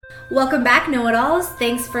Welcome back, Know-It-Alls.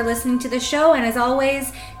 Thanks for listening to the show, and as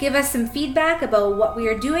always, give us some feedback about what we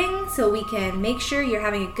are doing so we can make sure you're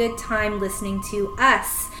having a good time listening to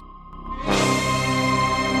us.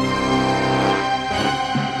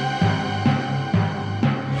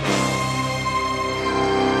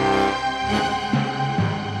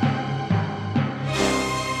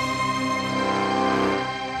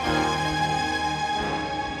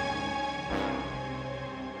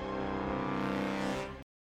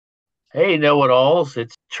 Hey, know-it-alls,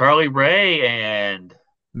 it's Charlie Ray, and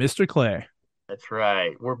Mr. Clay. that's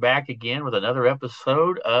right. We're back again with another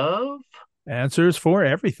episode Answers for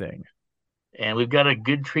everything. and we've got a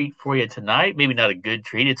good treat for you tonight. Maybe not a good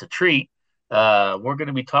treat, it's a treat. We're going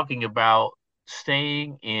to be talking about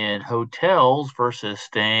staying in hotels versus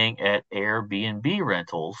staying at Airbnb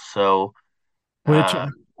rentals. Which Uh,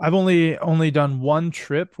 I've only done one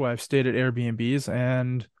trip where I've stayed at Airbnbs,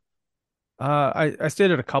 and I stayed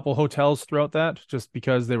at a couple hotels throughout that just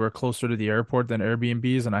because they were closer to the airport than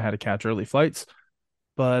Airbnbs, and I had to catch early flights.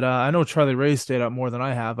 But I know Charlie Ray stayed out more than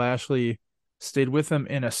I have. I actually stayed with him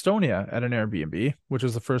in Estonia at an Airbnb, which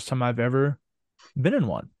is the first time I've ever been in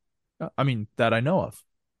one. I mean, that I know of.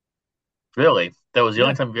 really, that was the Yeah.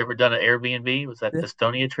 only time you've ever done an Airbnb? Was that Yeah.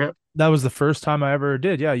 Estonia trip? That was the first time I ever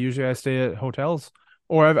did. Yeah, usually I stay at hotels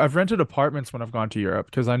or I've rented apartments when I've gone to Europe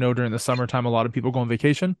because I know during the summertime a lot of people go on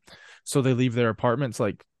vacation, so they leave their apartments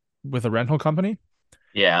like with a rental company.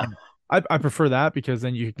 Yeah. And I prefer that because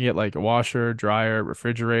then you can get like a washer, dryer,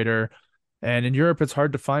 refrigerator. And in Europe, it's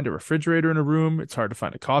hard to find a refrigerator in a room. It's hard to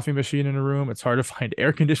find a coffee machine in a room. It's hard to find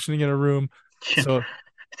air conditioning in a room. So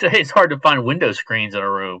It's hard to find window screens in a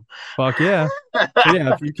room. fuck yeah. So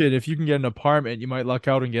yeah, if you can get an apartment, you might luck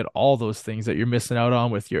out and get all those things that you're missing out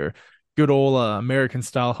on with your good old American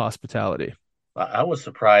style hospitality. I was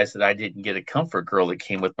surprised that I didn't get a comfort girl that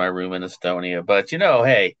came with my room in Estonia, but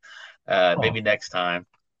hey, Oh, maybe next time.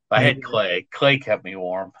 I had maybe Clay. Clay kept me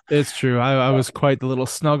warm. it's true. I was quite the little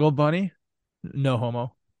snuggle bunny. No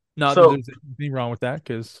homo. Not that So there's anything wrong with that,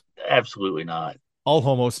 because absolutely not. all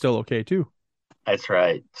homos still okay too. That's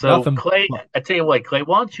right. So Nothing. Clay, I tell you what, Clay,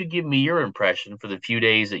 why don't you give me your impression for the few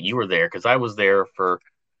days that you were there? Because I was there for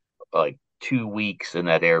like 2 weeks in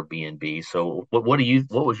that Airbnb. So what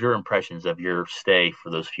was your impressions of your stay for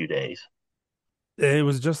those few days? It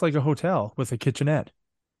was just like a hotel with a kitchenette.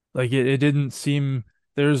 Like it didn't seem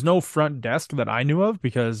there's no front desk that I knew of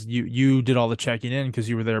because you did all the checking in because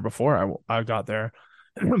you were there before I got there.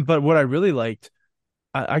 But what I really liked,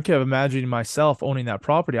 I kept imagining myself owning that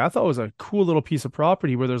property. I thought it was a cool little piece of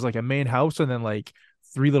property where there's like a main house and then like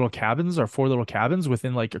three little cabins or four little cabins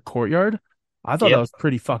within like a courtyard. I thought that Yep. was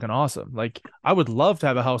pretty fucking awesome. Like I would love to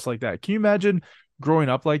have a house like that. Can you imagine growing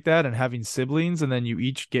up like that and having siblings and then you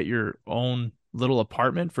each get your own little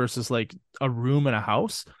apartment versus like a room in a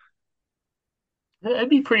house? That'd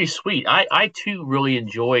be pretty sweet. I too really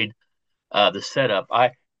enjoyed the setup.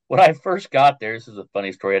 I When I first got there, this is a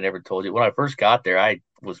funny story I never told you. When I first got there, I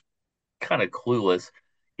was kind of clueless,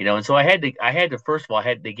 and so I had to first of all, I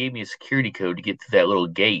had they gave me a security code to get to that little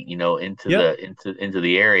gate, Yep. into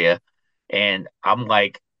the area, and I'm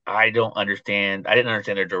like, I don't understand. I didn't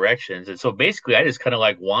understand their directions, and so basically, I just kind of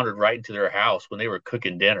like wandered right into their house when they were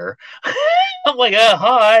cooking dinner. I'm like,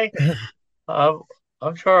 hi. Um,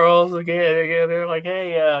 I'm Charles again. Again, they're like,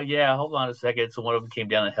 hey, yeah, hold on a second. So one of them came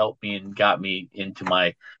down and helped me and got me into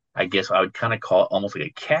my, I guess I would kind of call it almost like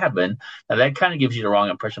a cabin. Now that kind of gives you the wrong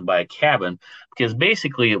impression by a cabin because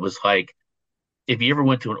basically it was like if you ever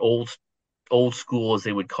went to an old school, as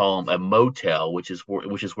they would call them, a motel, which is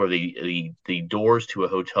where the doors to a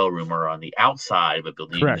hotel room are on the outside of a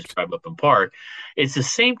building. You can just Correct. drive up and park. It's the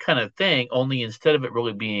same kind of thing, only instead of it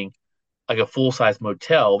really being like a full size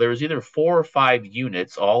motel. There was either 4 or 5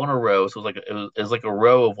 units all in a row. So it was like a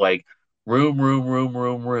row of like room, room, room,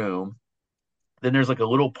 room, room. Then there's like a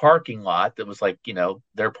little parking lot that was like,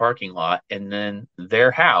 their parking lot, and then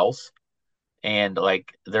their house and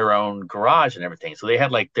like their own garage and everything. So they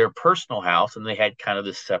had like their personal house and they had kind of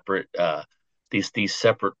this separate these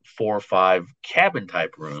separate 4 or 5 cabin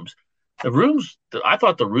type rooms. I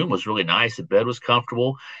thought the room was really nice. The bed was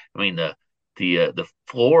comfortable. I mean the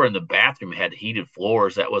floor in the bathroom had heated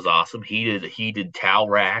floors. That was awesome. Heated towel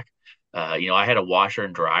rack. I had a washer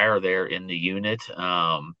and dryer there in the unit.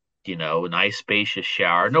 A nice spacious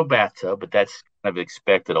shower. No bathtub, but that's kind of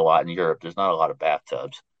expected a lot in Europe. There's not a lot of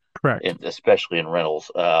bathtubs, Correct. especially in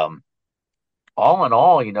rentals. All in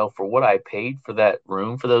all, for what I paid for that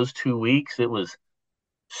room for those 2 weeks, it was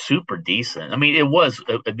super decent. I mean, it was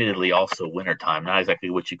admittedly also wintertime, not exactly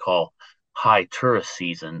what you call high tourist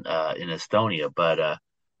season in Estonia, but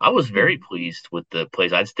I was Yeah. very pleased with the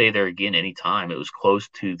place. I'd stay there again anytime. It was close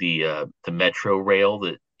to the metro rail,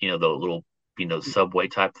 that the little subway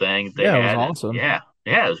type thing they Yeah, it was had, and awesome. yeah,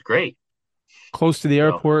 it was great. Close to the So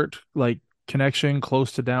airport, like connection,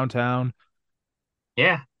 close to downtown.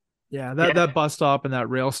 yeah, Yeah, that yeah, that bus stop and that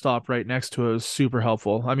rail stop right next to it was super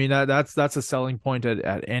helpful. I mean, that's a selling point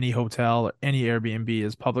at any hotel, any Airbnb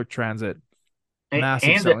is public transit. Massive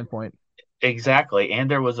and selling point. exactly. And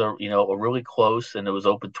there was a really close, and it was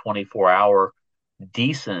open 24-hour,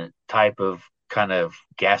 decent type of kind of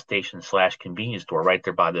gas station slash convenience store right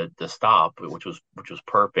there by the stop, which was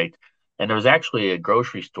perfect. And there was actually a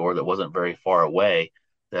grocery store that wasn't very far away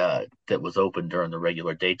that was open during the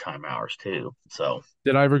regular daytime hours too. So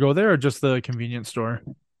Did I ever go there or just the convenience store?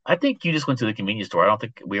 I think you just went to the convenience store. I don't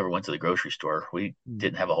think we ever went to the grocery store. We Mm.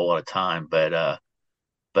 didn't have a whole lot of time, but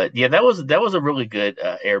yeah, that was a really good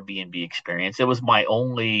Airbnb experience. It was my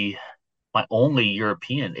only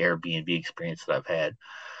European Airbnb experience that I've had.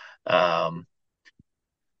 Um,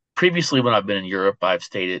 Previously, when I've been in Europe, I've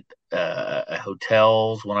stayed at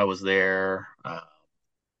hotels when I was there,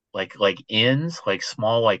 like inns, like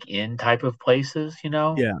small like inn type of places.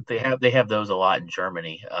 Yeah. They have those a lot in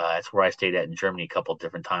Germany. That's where I stayed at in Germany a couple of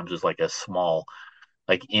different times. It was like a small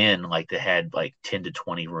like inn, like they had like 10 to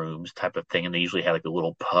 20 rooms type of thing, and they usually had like a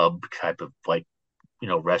little pub type of like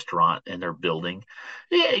restaurant in their building.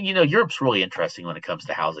 Yeah, Europe's really interesting when it comes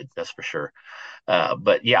to housing, that's for sure.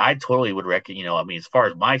 But yeah, I totally would reckon, I mean, as far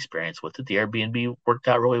as my experience with it, the Airbnb worked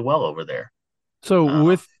out really well over there. So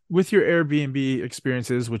Uh, with your Airbnb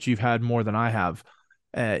experiences, which you've had more than I have,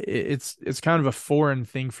 it's kind of a foreign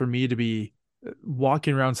thing for me to be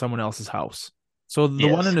walking around someone else's house. So the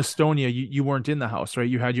one in yes, Estonia, you weren't in the house, right?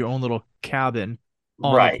 You had your own little cabin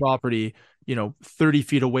on the right, property, 30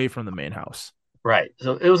 feet away from the main house. right.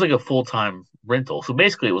 So it was like a full-time rental. So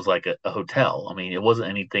basically, it was like a hotel. I mean, it wasn't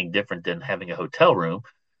anything different than having a hotel room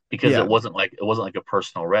because Yeah. it wasn't like a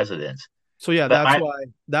personal residence. So yeah, But that's why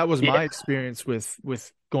that was yeah, my experience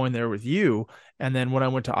with going there with you. And then when I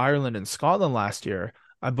went to Ireland and Scotland last year,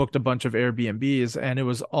 I booked a bunch of Airbnbs and it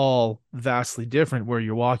was all vastly different where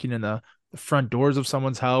you're walking in the front doors of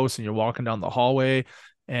someone's house and you're walking down the hallway.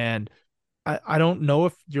 And I don't know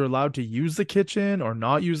if you're allowed to use the kitchen or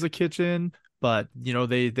not use the kitchen, but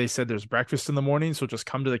they said there's breakfast in the morning, so just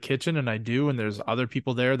come to the kitchen and I do. And there's other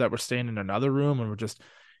people there that were staying in another room and we're just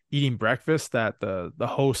eating breakfast that the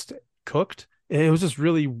host cooked. It was just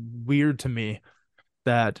really weird to me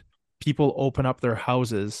that people open up their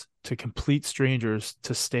houses to complete strangers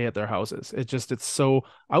to stay at their houses. It's so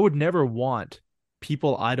I would never want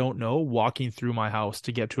people I don't know walking through my house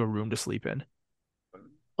to get to a room to sleep in.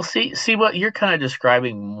 well, see what you're kind of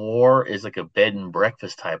describing more is like a bed and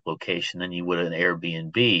breakfast type location than you would an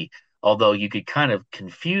Airbnb. Although you could kind of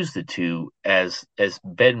confuse the two as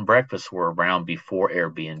bed and breakfasts were around before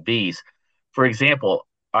Airbnbs. For example,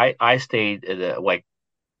 I stayed at like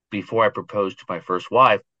before I proposed to my first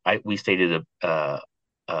wife, we stayed at uh,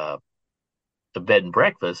 a bed and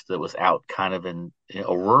breakfast that was out kind of in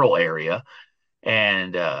a rural area,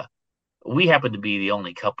 and we happened to be the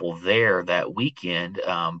only couple there that weekend,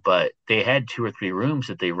 but they had two or three rooms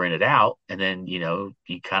that they rented out, and then you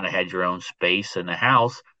kind of had your own space in the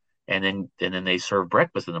house, and then they served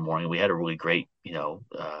breakfast in the morning. We had a really great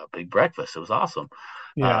big breakfast. It was awesome,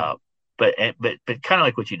 Yeah. uh, but kind of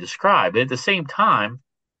like what you described. But at the same time,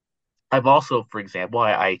 I've also, for example,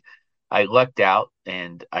 I lucked out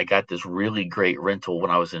and I got this really great rental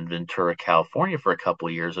when I was in Ventura, California for a couple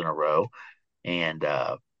of years in a row, and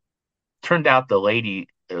turned out the lady,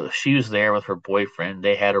 she was there with her boyfriend.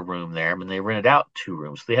 They had a room there, and they rented out two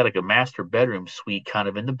rooms. They had like a master bedroom suite kind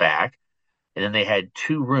of in the back, and then they had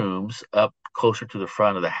two rooms up closer to the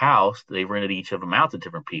front of the house. They rented each of them out to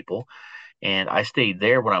different people, and I stayed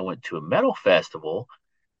there when I went to a metal festival.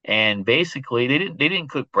 And basically, they didn't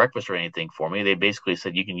cook breakfast or anything for me. They basically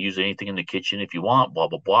said you can use anything in the kitchen if you want, blah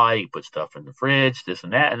blah blah. You put stuff in the fridge, this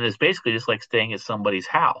and that, and it's basically just like staying at somebody's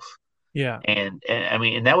house. Yeah. And I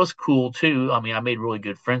mean, and that was cool too. I mean, I made really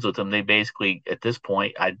good friends with them. They basically, at this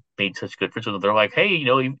point, I made such good friends with them. They're like, hey,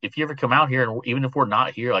 if you ever come out here, and even if we're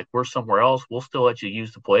not here, like we're somewhere else, we'll still let you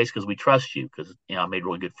use the place because we trust you. Because I made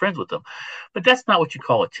really good friends with them. But that's not what you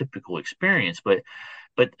call a typical experience. But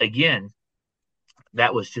again,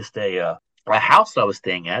 that was just a house I was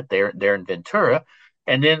staying at there in Ventura.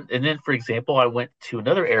 And then for example, I went to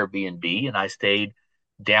another Airbnb and I stayed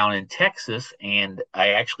down in Texas, and I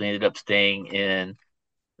actually ended up staying in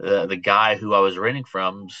the guy who I was renting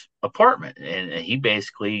from's apartment, and he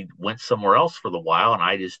basically went somewhere else for the while, and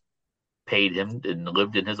I just paid him and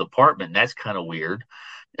lived in his apartment. And that's kind of weird.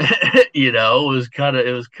 It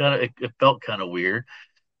felt kind of weird.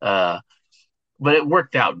 Uh, but it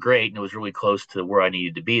worked out great, and it was really close to where I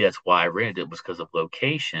needed to be. That's why I rented it, was because of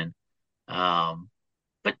location. Um,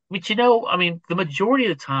 but I mean, the majority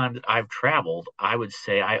of the time that I've traveled, I would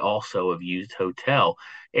say I also have used hotel.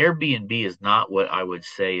 Airbnb is not what I would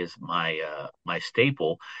say is my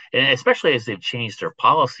staple, and especially as they've changed their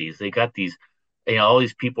policies. They got these, all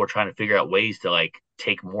these people are trying to figure out ways to like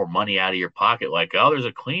take more money out of your pocket. Like, oh, there's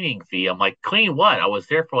a cleaning fee. I'm like, clean what? I was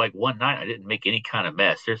there for like one night. I didn't make any kind of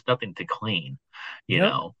mess. There's nothing to clean, you Yep.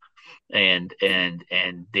 know and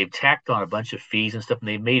they've tacked on a bunch of fees and stuff, and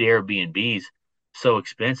they've made Airbnbs so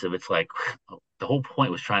expensive. It's like the whole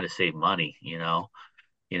point was trying to save money,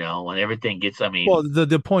 when everything gets, I mean, Well,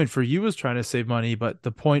 the point for you is trying to save money, but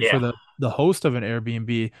the point for yeah, the host of an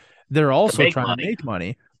Airbnb, they're to also make trying to money. make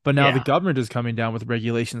money. But now the Yeah, government is coming down with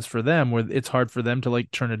regulations for them where it's hard for them to like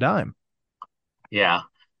turn a dime. yeah,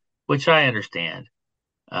 which I understand.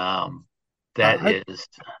 Um, that I is,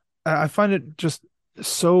 I find it just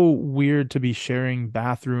so weird to be sharing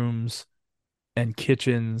bathrooms and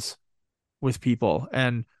kitchens with people.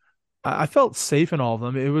 And I felt safe in all of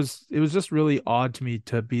them. It was just really odd to me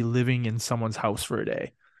to be living in someone's house for a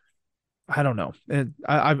day. I don't know. And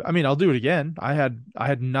I mean I'll do it again. I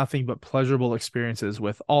had nothing but pleasurable experiences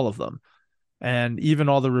with all of them. And even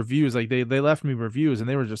all the reviews, like they left me reviews and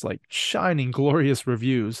they were just like shining glorious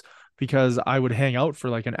reviews because I would hang out for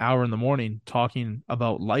like an hour in the morning talking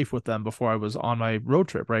about life with them before I was on my road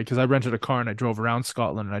trip, right? Because I rented a car and I drove around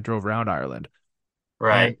Scotland and I drove around Ireland.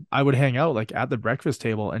 And right. I would hang out like at the breakfast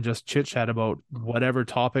table and just chit chat about whatever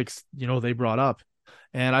topics, they brought up.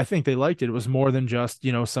 And I think they liked it. It was more than just,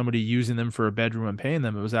 somebody using them for a bedroom and paying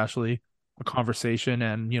them. It was actually a conversation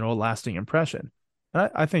and, a lasting impression. And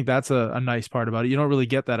I think that's a nice part about it. You don't really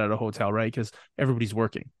get that at a hotel, right? Because everybody's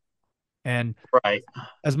working. And Right.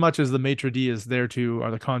 as much as the maitre d is there to,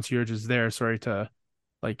 or the concierge is there, sorry, to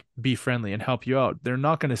like be friendly and help you out, they're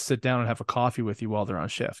not going to sit down and have a coffee with you while they're on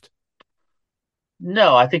shift.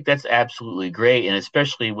 No, I think that's absolutely great, and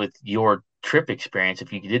especially with your trip experience,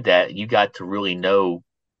 if you did that, you got to really know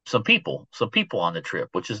some people on the trip,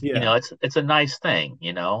 which is, Yeah. it's a nice thing.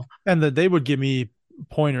 And that they would give me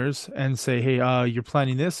pointers and say, hey, you're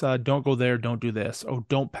planning this, don't go there, don't do this. Oh,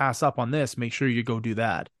 don't pass up on this, make sure you go do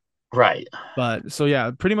that. Right. But so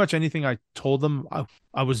yeah, pretty much anything I told them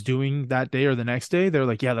I was doing that day or the next day, they're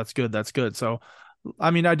like, yeah, that's good, that's good. So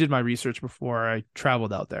I mean, I did my research before I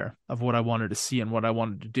traveled out there of what I wanted to see and what I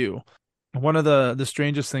wanted to do. One of the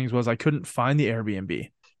strangest things was I couldn't find the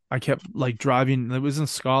Airbnb. I kept like driving. It was in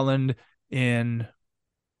Scotland in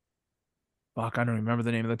fuck, I don't remember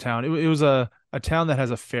the name of the town. It was a town that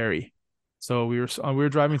has a ferry. So we were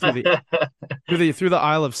driving through the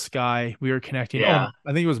Isle of Skye. We were connecting. Oh, Yeah.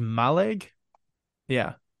 I think it was Maleg.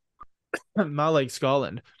 Yeah, Maleg,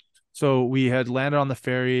 Scotland. So we had landed on the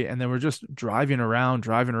ferry and then we're just driving around,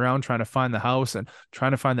 trying to find the house and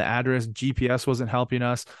trying to find the address. GPS wasn't helping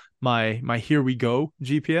us. My Here We Go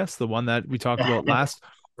GPS, the one that we talked about last,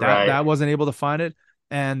 that Right. that wasn't able to find it.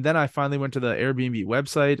 And then I finally went to the Airbnb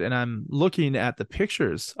website and I'm looking at the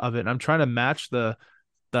pictures of it and I'm trying to match the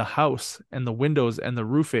house and the windows and the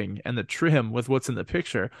roofing and the trim with what's in the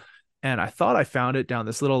picture. And I thought I found it down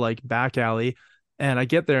this little like back alley. And I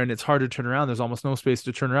get there and it's hard to turn around. There's almost no space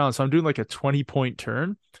to turn around. So I'm doing like a 20-point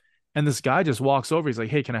turn. And this guy just walks over. He's like,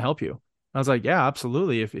 hey, can I help you? I was like, yeah,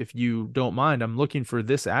 absolutely. If you don't mind, I'm looking for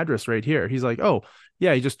this address right here. He's like, oh,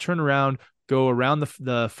 yeah, you just turn around, go around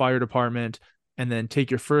the fire department, and then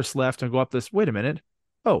take your first left and go up this. Wait a minute.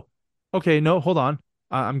 Oh, okay. No, hold on.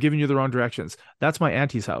 I'm giving you the wrong directions. That's my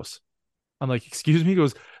auntie's house. I'm like, excuse me? He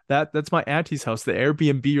goes, that's my auntie's house. The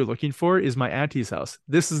Airbnb you're looking for is my auntie's house.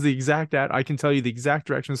 This is the exact I can tell you the exact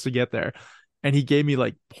directions to get there. And he gave me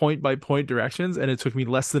like point by point directions, and it took me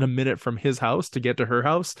less than a minute from his house to get to her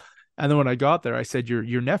house. And then when I got there, I said,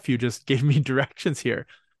 your nephew just gave me directions here.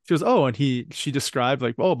 She goes, oh, and she described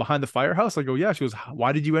like, oh, behind the firehouse. I go, yeah. She goes,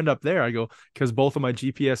 why did you end up there? I go, because both of my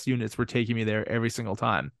GPS units were taking me there every single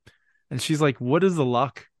time. And she's like, what is the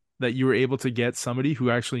luck that you were able to get somebody who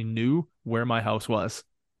actually knew where my house was?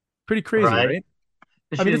 Pretty crazy, Right. right?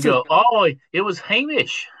 And I she mean, didn't it's a go, oh, it was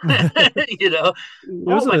Hamish. you know, it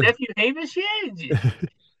oh, was my a nephew Hamish. Yeah.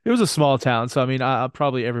 it was a small town, so I mean,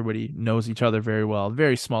 probably everybody knows each other very well.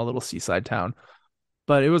 Very small little seaside town,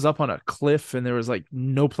 but it was up on a cliff, and there was like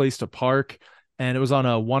no place to park, and it was on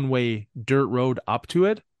a one-way dirt road up to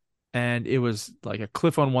it, and it was like a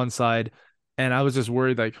cliff on one side, and I was just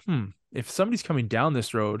worried, like, if somebody's coming down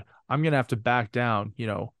this road, I'm gonna have to back down,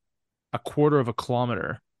 a quarter of a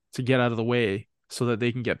kilometer to get out of the way so that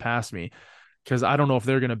they can get past me because I don't know if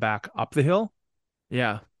they're going to back up the hill.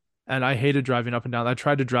 Yeah. and I hated driving up and down. I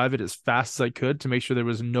tried to drive it as fast as I could to make sure there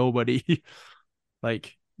was nobody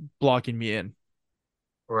like blocking me in.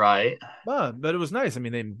 Right. But it was nice. I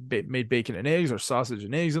mean, they made bacon and eggs or sausage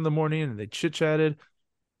and eggs in the morning, and they chit chatted.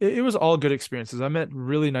 It was all good experiences. I met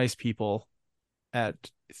really nice people at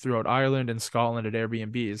throughout Ireland and Scotland at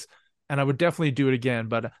Airbnbs, and I would definitely do it again.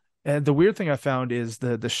 But and the weird thing I found is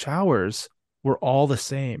the showers were all the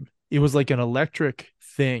same. It was like an electric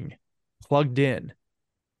thing plugged in,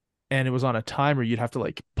 and it was on a timer. You'd have to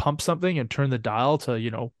like pump something and turn the dial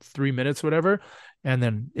to 3 minutes, whatever, and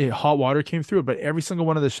then hot water came through it. But every single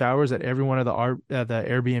one of the showers at every one of the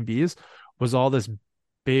Airbnbs was all this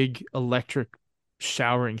big electric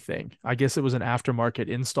showering thing. I guess it was an aftermarket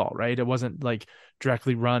install, right? It wasn't like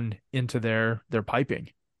directly run into their piping.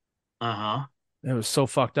 Uh-huh. It was so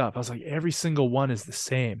fucked up. I was like, every single one is the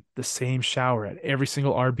same shower at every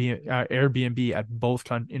single Airbnb at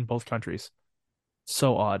in both countries.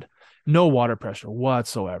 So odd. No water pressure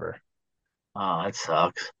whatsoever. Oh, that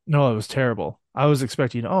sucks. No, it was terrible. I was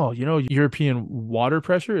expecting, oh, European water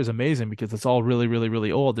pressure is amazing because it's all really, really,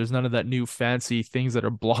 really old. There's none of that new fancy things that are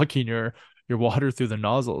blocking your water through the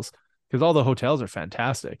nozzles. Because all the hotels are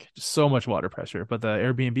fantastic. Just so much water pressure. But the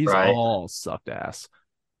Airbnbs Right. all sucked ass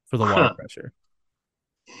for the water pressure.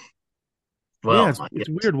 But yeah, Well, it's I it's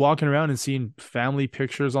guess. weird walking around and seeing family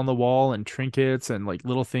pictures on the wall and trinkets and like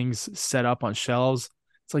little things set up on shelves.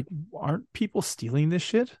 It's like, aren't people stealing this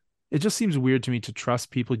shit? It just seems weird to me to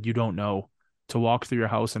trust people you don't know to walk through your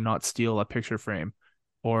house and not steal a picture frame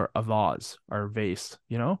or a vase or a vase,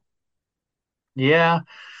 you know? Yeah,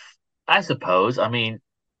 I suppose. I mean,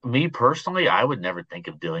 me personally, I would never think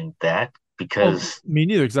of doing that Well, because, me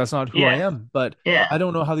neither, because that's not who I yeah, am. But yeah, I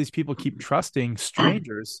don't know how these people keep trusting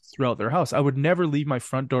strangers throughout their house. I would never leave my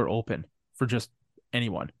front door open for just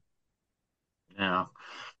anyone. no,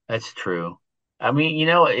 that's true. I mean,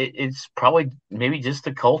 it's probably maybe just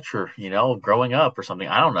the culture, growing up or something.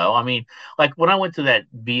 I don't know. I mean, like when I went to that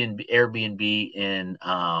B and Airbnb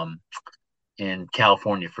in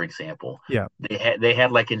California, for example, Yeah. they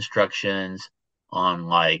had like instructions on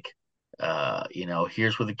like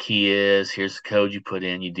here's where the key is, here's the code you put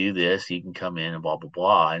in, you do this, you can come in and blah blah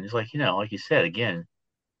blah. And it's like, like you said, again,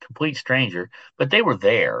 complete stranger, but they were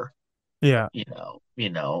there, Yeah.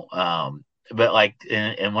 but like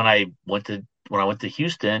and when I went to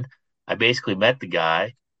Houston, I basically met the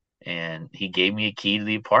guy and he gave me a key to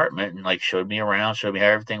the apartment and like showed me around, showed me how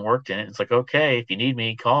everything worked in it. It's like, okay, if you need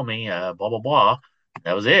me, call me, blah blah blah.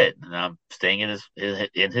 That was it. And I'm staying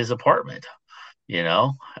in his apartment, you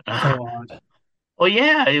know. So odd. Well,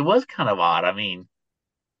 yeah, it was kind of odd. I mean,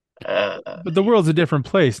 But the world's a different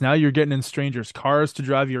place. Now you're getting in strangers' cars to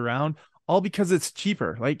drive you around, all because it's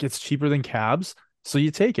cheaper. Like it's cheaper than cabs, so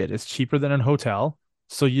you take it. It's cheaper than a hotel,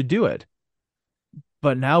 so you do it.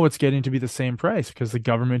 But now it's getting to be the same price because the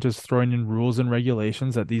government is throwing in rules and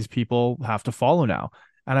regulations that these people have to follow now.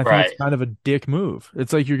 And I think it's right. kind of a dick move.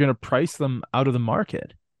 It's like you're going to price them out of the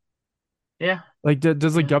market. Yeah. Like,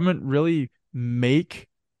 does the Yeah. government really make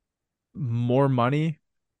more money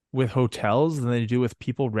with hotels than they do with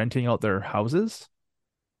people renting out their houses?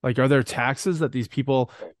 Like, are there taxes that these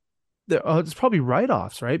people? It's probably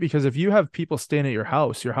write-offs, right? Because if you have people staying at your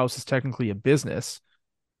house is technically a business.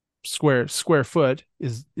 Square foot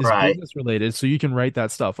is Right. business related, so you can write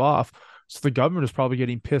that stuff off. So the government is probably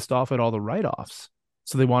getting pissed off at all the write-offs.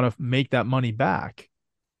 So they want to make that money back.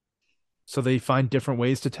 So they find different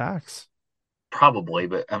ways to tax. Probably,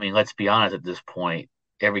 but I mean, let's be honest. At this point,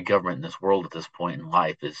 every government in this world at this point in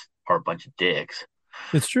life are a bunch of dicks.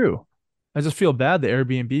 It's true. I just feel bad. The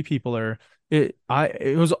Airbnb people are it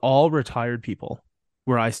was all retired people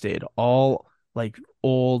where I stayed, all like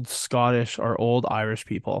old Scottish or old Irish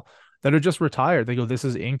people that are just retired. They go, this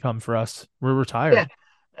is income for us. We're Yeah, retired.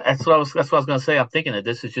 that's what I was going to say. I'm thinking that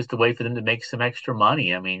this is just a way for them to make some extra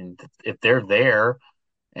money. I mean, if they're there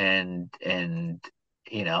and and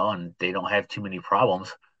they don't have too many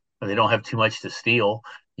problems, or they don't have too much to steal,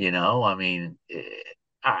 I mean,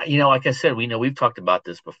 like I said, we've talked about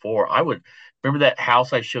this before. I would remember that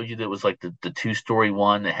house I showed you that was like the two-story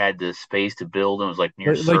one that had the space to build and was like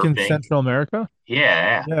near Like in surfing. Central America.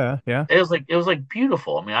 Yeah, Yeah, yeah. it was like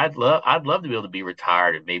beautiful. I mean, I'd love to be able to be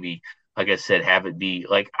retired and maybe, like I said, have it be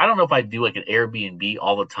like, I don't know if I'd do like an Airbnb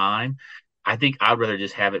all the time. I think I'd rather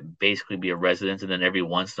just have it basically be a residence, and then every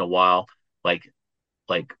once in a while, like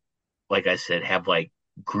like like I said, have like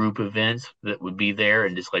group events that would be there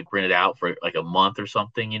and just like rent it out for like a month or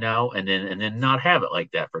something, and then not have it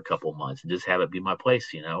like that for a couple of months and just have it be my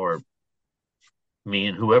place, or me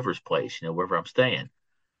and whoever's place, wherever I'm staying.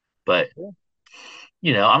 But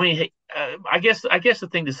I mean, hey, I guess the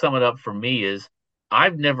thing to sum it up for me is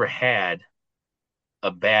I've never had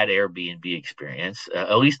a bad Airbnb experience,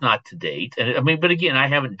 at least not to date. And I mean, but again, I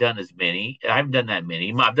haven't done as many. I haven't done that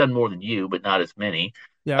many. I've done more than you, but not as many.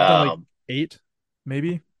 Yeah, I've done like Um, 8,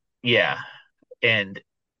 maybe. yeah, and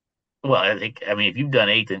well, I mean, if you've done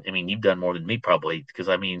eight, then I mean, you've done more than me probably. Because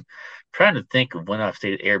I mean, trying to think of when I've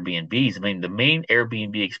stayed at Airbnbs. I mean, the main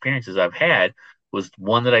Airbnb experiences I've had was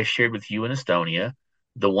one that I shared with you in Estonia,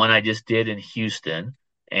 the one I just did in Houston,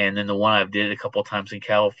 and then the one I've did a couple of times in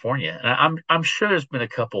California. And I'm sure there's been a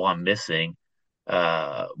couple I'm missing,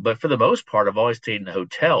 but for the most part, I've always stayed in a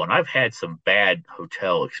hotel, and I've had some bad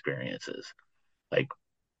hotel experiences, like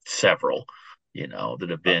several, that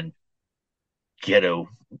have Uh, been ghetto,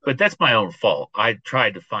 but that's my own fault. I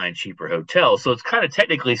tried to find cheaper hotels. So it's kind of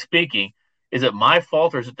technically speaking, is it my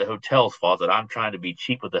fault or is it the hotel's fault that I'm trying to be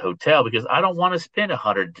cheap with the hotel because I don't want to spend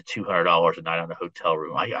 $100 to $200 a night on a hotel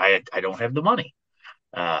room. I don't have the money.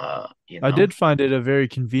 Uh, you I know, did find it a very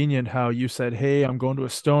convenient how you said, "Hey, I'm going to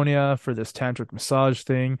Estonia for this tantric massage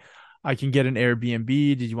thing. I can get an Airbnb.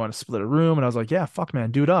 Did you want to split a room?" And I was like, "Yeah, fuck,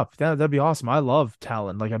 man, do it up. That'd be awesome. I love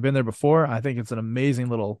Tallinn. Like I've been there before. I think it's an amazing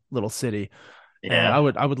little city, and yeah,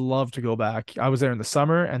 I would love to go back. I was there in the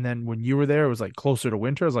summer, and then when you were there, it was like closer to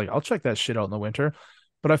winter. I was like, I'll check that shit out in the winter."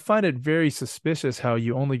 But I find it very suspicious how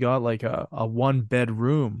you only got like a one bed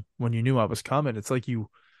room when you knew I was coming. It's like you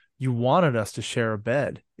wanted us to share a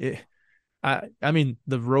bed. I mean,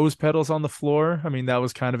 the rose petals on the floor. I mean, that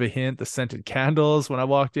was kind of a hint. The scented candles. When I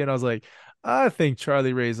walked in, I was like, I think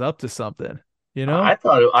Charlie Ray's up to something, you know?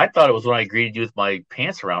 I thought it was when I greeted you with my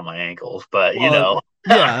pants around my ankles, but Well,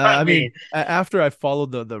 yeah, I I mean, mean, after I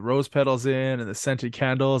followed the rose petals in and the scented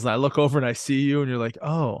candles, and I look over and I see you, and you're like,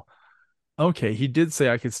 oh, okay, he did say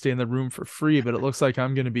I could stay in the room for free, but it looks like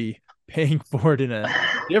I'm going to be paying for it in a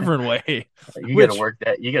different way, which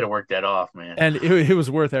you got to work that off, man. and it was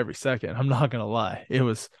worth every second. I'm not gonna lie. It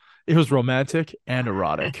was romantic and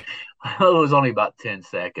erotic. It was only about 10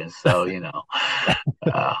 seconds, so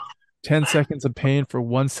uh, 10 seconds of pain for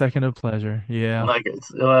 1 second of pleasure. Yeah. like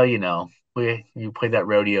it's well, you play that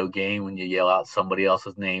rodeo game when you yell out somebody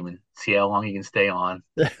else's name and see how long you can stay on.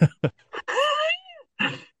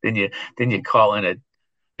 then you then you call in a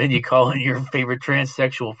then you call in your favorite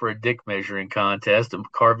transsexual for a dick measuring contest and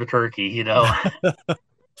carve a turkey.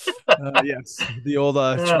 Yes, the old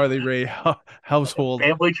Uh, Charlie Ray household.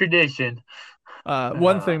 family tradition.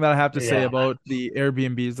 One Uh, thing that I have to say yeah. about the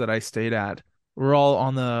Airbnbs that I stayed at, we're all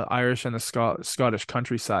on the Irish and the Scottish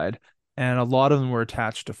countryside, and a lot of them were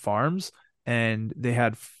attached to farms, and they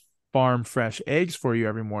had farm fresh eggs for you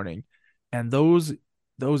every morning, and those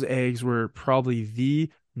eggs were probably the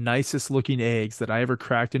nicest looking eggs that I ever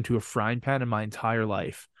cracked into a frying pan in my entire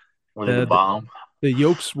life. Were they the The bomb? the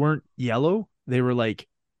yolks weren't yellow; they were like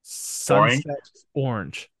Orange? sunset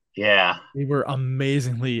orange. Yeah. They were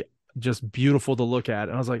amazingly just beautiful to look at.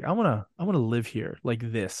 And I was like, I want to live here like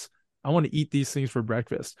this. I want to eat these things for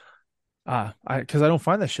breakfast. I because I don't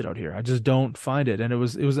find that shit out here. I just don't find it. And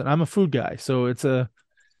I'm a food guy. So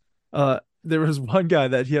there was one guy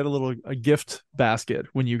that he had a gift basket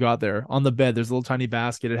when you got there on the bed. There's a little tiny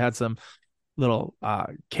basket. It had some little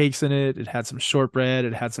cakes in it. It had some shortbread.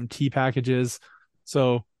 It had some tea packages.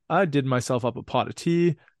 So I did myself up a pot of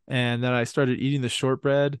tea, and then I started eating the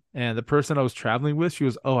shortbread. And the person I was traveling with, she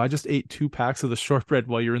was, "Oh, I just ate 2 packs of the shortbread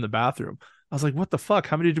while you're in the bathroom." I was like, "What the fuck?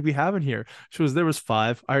 How many did we have in here?" She was, "There was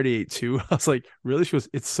 5. I already ate 2." I was like, "Really?" She was,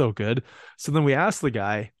 "It's so good." So then we asked the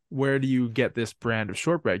guy, "Where do you get this brand of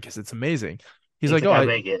shortbread? Because it's amazing." He's He's like, like, "Oh, I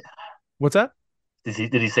make it. what's that?"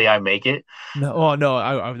 Did he say I make it? No, oh no,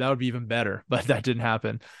 that would be even better, but that didn't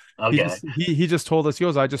happen. Okay. He just told us, he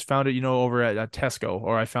goes, "I just found it, over at Tesco,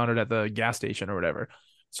 or I found it at the gas station or whatever."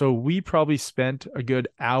 So we probably spent a good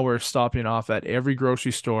hour stopping off at every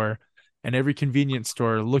grocery store and every convenience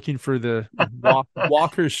store looking for the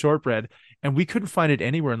Walker's shortbread, and we couldn't find it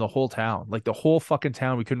anywhere in the whole town. Like the whole fucking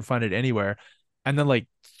town, we couldn't find it anywhere. And then like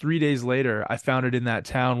 3 days later, I found it in that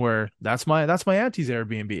town where that's my auntie's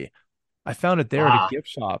Airbnb. I found it there at a Ah, gift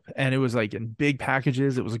shop, and it was like in big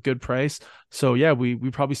packages. It was a good price. So yeah, we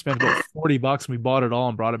probably spent about $40 and we bought it all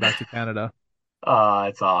and brought it back to Canada.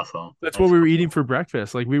 that's awesome. That's what That's we were eating cool. for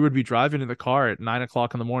breakfast. Like we would be driving in the car at 9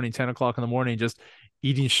 o'clock in the morning, 10 o'clock in the morning, just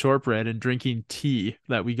eating shortbread and drinking tea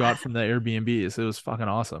that we got from the Airbnbs. It was fucking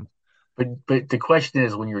awesome. But the question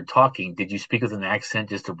is, when you were talking, did you speak with an accent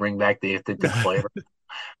just to bring back the authentic flavor?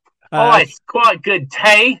 Oh, I it's quite good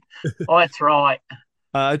tea. Oh, that's right.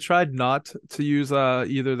 I tried not to use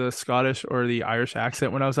either the Scottish or the Irish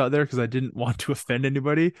accent when I was out there because I didn't want to offend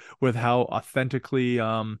anybody with how authentically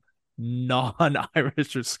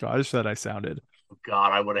non-Irish or Scottish that I sounded.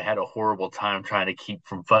 God, I would have had a horrible time trying to keep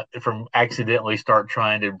from accidentally start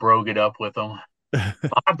trying to brogue it up with them.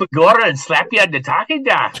 I'll go and slap you on the talking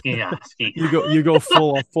desk. You go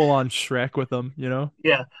full on Shrek with them, you know?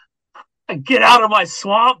 Yeah, get out of my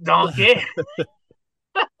swamp, donkey.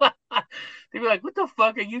 They'd be like, "What the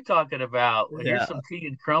fuck are you talking about?" Well, here's Yeah. some tea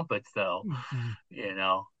and crumpets, though. Mhm. You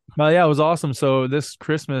know. Well, yeah, it was awesome. So this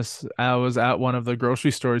Christmas, I was at one of the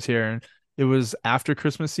grocery stores here, and it was after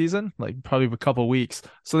Christmas season, like probably a couple weeks.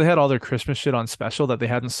 So they had all their Christmas shit on special that they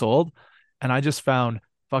hadn't sold, and I just found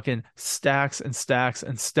fucking stacks and stacks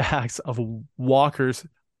and stacks of Walker's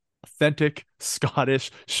authentic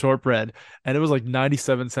Scottish shortbread, and it was like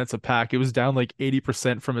 97 cents a pack. It was down like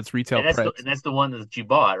 80% from its retail And that's the price. and that's the one that you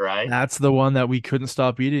bought, right? That's the one that we couldn't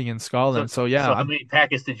stop eating in So Scotland. So so yeah, how many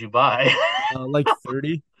packets did you buy? like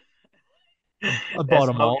 30. I bought That's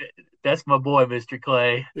them my all. that's my boy, Mr.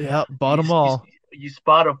 Clay. Yeah, bought You them you all. you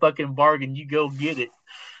spot a fucking bargain, you go get it.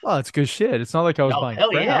 Oh, it's good shit. It's not like I was Oh buying hell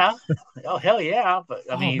crap. yeah. Oh hell yeah. But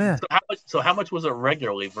I Oh mean, man. so how much was it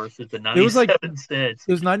regularly versus the It was like 97 cents?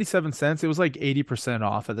 it was 97 cents. It was like 80%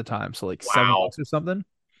 off at the time, so like 7 Wow. bucks or something.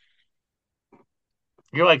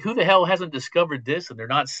 You're like, who the hell hasn't discovered this and they're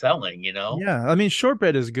not selling, you know? Yeah, I mean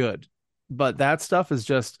shortbread is good, but that stuff is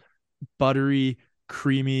just buttery,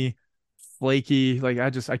 creamy, flaky. Like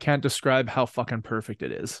I can't describe how fucking perfect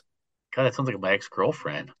it is. God, that sounds like my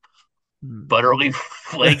ex-girlfriend. Mm. Butterly,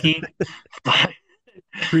 flaky.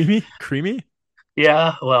 Creamy, creamy,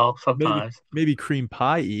 Yeah, well, maybe sometimes. maybe cream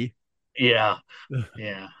pie-y. Yeah,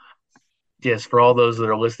 yeah. Yes, for all those that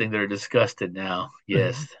are listening that are disgusted now.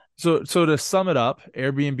 Yes. So to sum it up,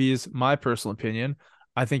 Airbnb is my personal opinion.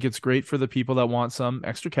 I think it's great for the people that want some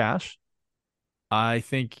extra cash. I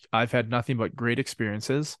think I've had nothing but great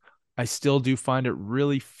experiences. I still do find it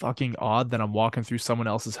really fucking odd that I'm walking through someone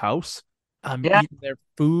else's house. I'm Yeah, eating their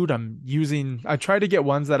food. I tried to get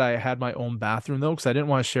ones that I had my own bathroom though, because I didn't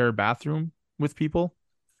want to share a bathroom with people.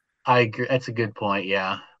 I agree. That's a good point.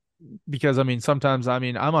 Yeah. Because I mean, sometimes I'm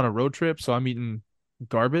on a road trip, so I'm eating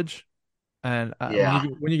garbage. And Yeah.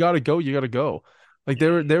 when you gotta go, you gotta go. Like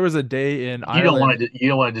there was a day in Ireland. You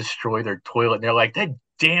don't want to destroy their toilet. And they're like, that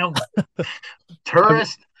damn I,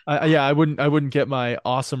 tourist. yeah, I wouldn't get my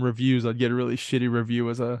awesome reviews. I'd get a really shitty review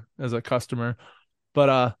as a customer.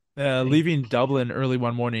 But leaving Dublin early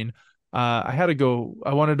one morning, I had to go.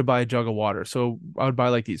 I wanted to buy a jug of water, so I would buy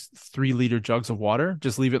like these 3 liter jugs of water.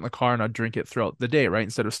 Just leave it in the car, and I'd drink it throughout the day, right?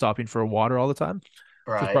 Instead of stopping for water all the time. Just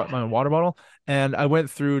Right. brought my own water bottle, and I went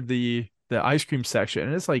through the ice cream section,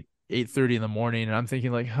 and it's like 8:30 in the morning, and I'm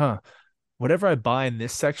thinking like, huh, whatever I buy in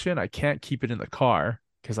this section, I can't keep it in the car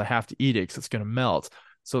because I have to eat it because it's gonna melt.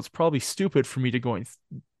 So it's probably stupid for me to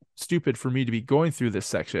be going through this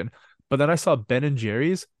section. But then I saw Ben and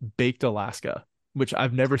Jerry's baked Alaska, which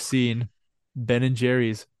I've never seen Ben and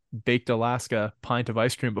Jerry's baked Alaska pint of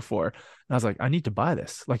ice cream before. And I was like, I need to buy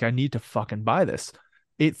this. Like I need to fucking buy this.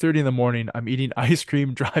 8:30 in the morning, I'm eating ice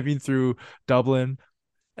cream driving through Dublin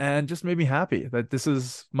and just made me happy that this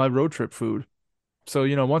is my road trip food. So,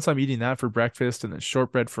 once I'm eating that for breakfast and then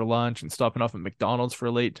shortbread for lunch and stopping off at McDonald's for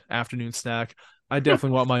a late afternoon snack, I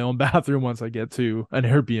definitely want my own bathroom once I get to an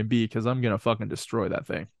Airbnb because I'm gonna fucking destroy that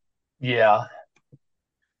thing Yeah,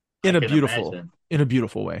 I in a can beautiful, imagine. in a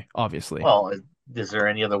beautiful way, obviously. Well, is there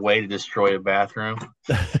any other way to destroy a bathroom?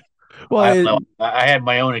 Well, I don't know. I had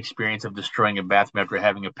my own experience of destroying a bathroom after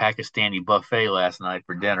having a Pakistani buffet last night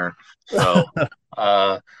for dinner. So,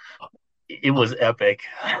 uh, it was epic.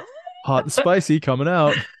 hot and spicy coming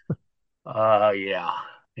out. Yeah,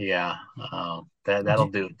 yeah. That'll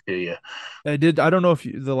Do- do it to you. I don't know if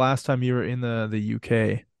the last time you were in the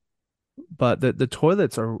UK, but the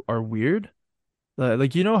toilets are weird.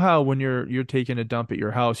 Like how when you're taking a dump at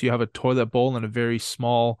your house, you have a toilet bowl and a very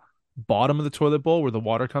small bottom of the toilet bowl where the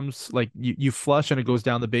water comes, like you flush and it goes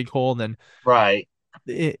down the big hole, and then Right.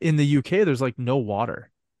 in the UK there's like no water.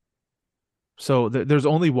 So there's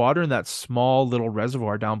only water in that small little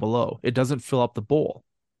reservoir down below. It doesn't fill up the bowl.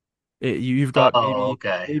 You've got Oh,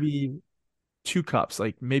 maybe okay. 2 cups,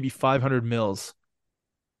 like maybe 500 mils.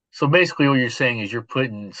 So basically, what you're saying is you're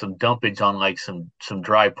putting some dumpage on like some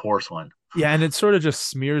dry porcelain. Yeah, and it sort of just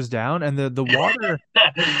smears down, and the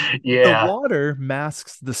Yeah. water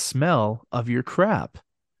masks the smell of your crap.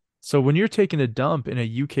 So when you're taking a dump in a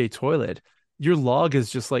UK toilet, your log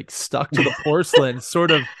is just like stuck to the porcelain,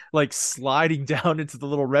 sort of like sliding down into the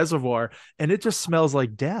little reservoir, and it just smells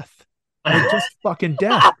like death, like just fucking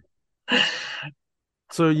death.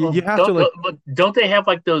 So you Well, have to like, don't they have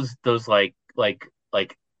like those like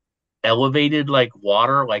elevated like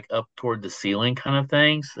water like up toward the ceiling kind of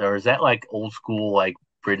things, or is that like old school like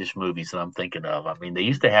British movies that I'm thinking of. I mean, they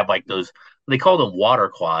used to have like those, they call them water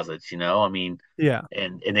closets, you know? I mean, Yeah.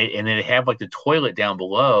 and they have like the toilet down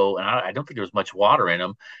below, and I don't think there was much water in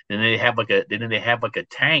them. And they have like a then they have like a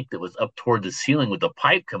tank that was up toward the ceiling with the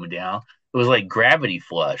pipe coming down. It was like gravity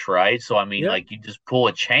flush, right? So I mean, Yeah. like you just pull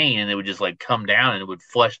a chain and it would just like come down and it would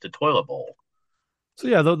flush the toilet bowl. So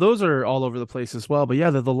yeah, those are all over the place as well. But yeah,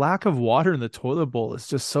 the lack of water in the toilet bowl is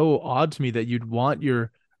just so odd to me that you'd want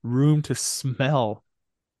your room to smell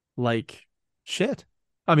like shit.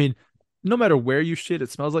 I mean, no matter where you shit, it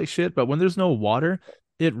smells like shit. But when there's no water,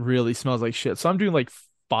 it really smells like shit. So I'm doing like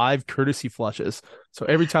five courtesy flushes. So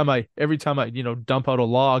every time I dump out a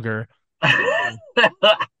log or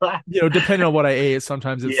depending on what I ate,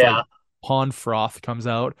 sometimes it's like Yeah. pond froth comes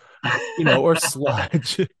out, or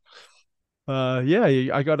sludge. Yeah,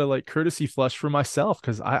 I gotta like courtesy flush for myself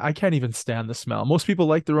because I can't even stand the smell. Most people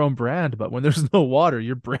like their own brand, but when there's no water,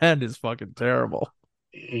 your brand is fucking terrible.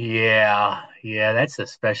 Yeah. Yeah, that's a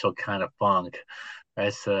special kind of funk.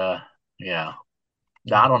 That's yeah.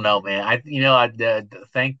 I don't know, man. I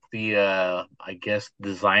thank the I guess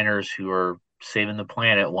designers who are saving the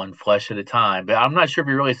planet one flush at a time. But I'm not sure if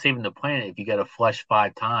you're really saving the planet if you got to flush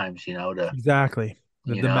 5 times, Exactly.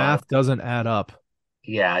 The, you the know, math doesn't add up.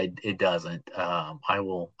 yeah, it doesn't. I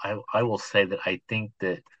will say that I think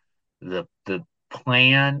that the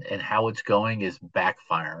plan and how it's going is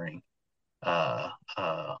backfiring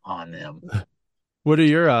on them. What are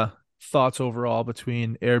your thoughts overall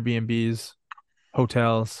between Airbnbs,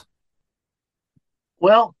 hotels?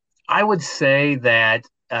 Well, I would say that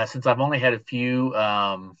since I've only had a few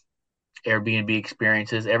Airbnb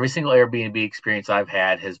experiences. Every single Airbnb experience I've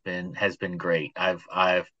had has been great. I've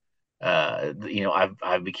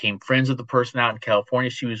became friends with the person out in California.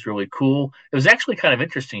 She was really cool. It was actually kind of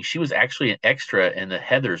interesting. She was actually an extra in the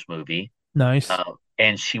Heathers movie, Nice.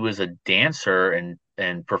 and she was a dancer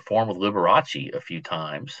and performed with Liberace a few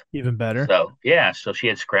times. Even better. So yeah, so she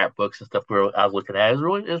had scrapbooks and stuff. I was looking at. It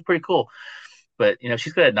was pretty cool. But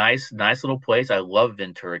she's got a nice little place. I love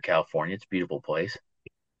Ventura, California. It's a beautiful place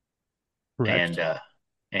and Correct. uh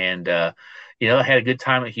and I had a good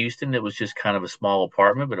time at Houston. It was just kind of a small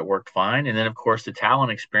apartment, but it worked fine. And then of course the Talon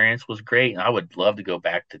experience was great, and I would love to go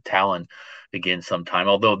back to Talon again sometime.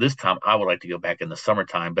 Although this time I would like to go back in the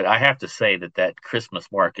summertime. But I have to say that Christmas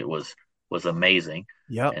market was amazing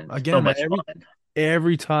Yep. and so Again, much every fun.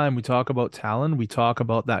 every time we talk about Talon, we talk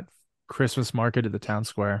about that Christmas market at the town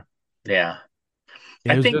square. Yeah,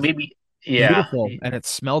 It I was think just maybe yeah, beautiful and it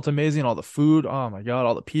smelled amazing. All the food, oh my God,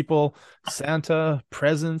 all the people, Santa,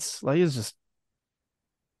 presents. Like it's just,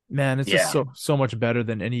 man, it's just yeah. so much better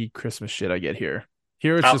than any Christmas shit I get here.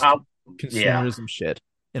 Here it's just I'll yeah. consumerism shit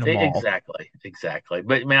in a mall. Exactly.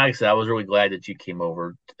 But man, like I said, I was really glad that you came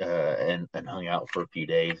over and hung out for a few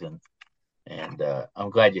days, and I'm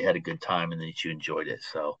glad you had a good time and that you enjoyed it.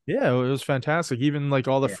 So Yeah, it was fantastic. Even like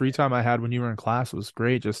all the yeah, free time I had when you were in class was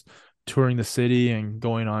great. Just touring the city and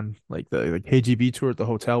going on like the KGB tour at the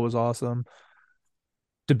hotel was awesome.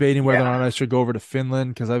 Debating whether or yeah, not I should go over to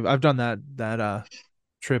Finland because I've done that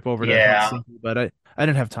trip over to yeah. Helsinki, but I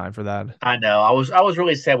didn't have time for that. I know. I was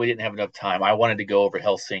really sad we didn't have enough time. I wanted to go over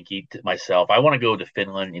Helsinki myself. I want to go to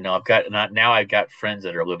Finland. Now I've got friends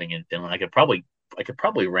that are living in Finland. I could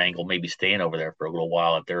probably wrangle maybe staying over there for a little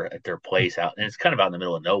while at their place out, and it's kind of out in the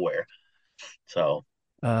middle of nowhere. So,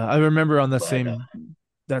 I remember on but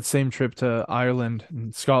that same trip to Ireland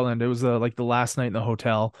and Scotland. It was like the last night in the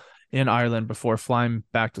hotel in Ireland before flying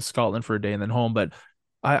back to Scotland for a day and then home. But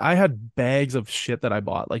I had bags of shit that I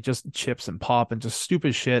bought, like just chips and pop and just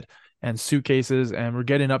stupid shit and suitcases. And we're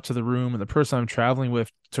getting up to the room, and the person I'm traveling with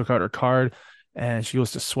took out her card and she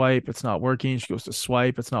goes to swipe, it's not working. She goes to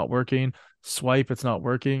swipe, it's not working. Swipe, it's not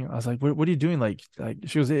working. I was like, what are you doing? Like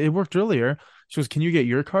she goes, it worked earlier. She goes, can you get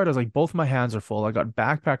your card? I was like, both my hands are full. I got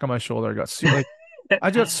backpack on my shoulder. I got like I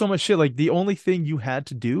got so much shit. Like the only thing you had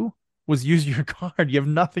to do was use your card. You have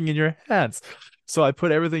nothing in your hands. So I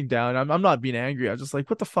put everything down. I'm not being angry. I was just like,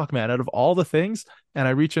 what the fuck, man? Out of all the things, and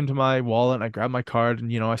I reach into my wallet and I grab my card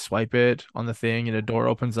and I swipe it on the thing and a door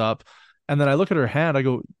opens up. And then I look at her hand. I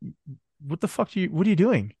go, what are you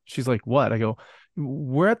doing? She's like, what? I go,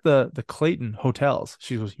 we're at the Clayton hotels.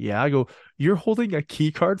 She goes, yeah. I go, you're holding a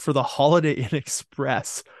key card for the Holiday Inn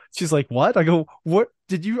Express. She's like, what? I go,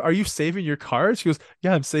 are you saving your cards? She goes,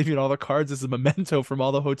 yeah, I'm saving all the cards as a memento from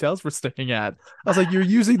all the hotels we're staying at. I was like, you're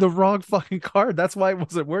using the wrong fucking card. That's why it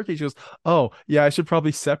wasn't working. She goes, oh, yeah, I should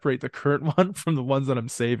probably separate the current one from the ones that I'm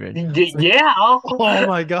saving. It's like, yeah. oh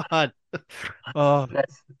my God. Oh,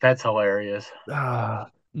 That's hilarious.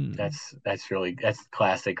 Mm. That's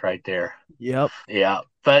classic right there. Yep. Yeah,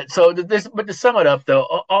 but to sum it up though,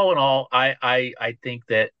 all in all, I think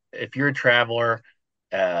that if you're a traveler,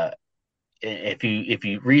 uh, if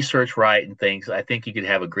you research right and things, I think you could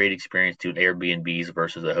have a great experience doing Airbnbs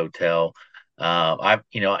versus a hotel. I've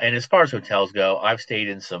and as far as hotels go, I've stayed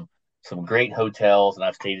in some great hotels, and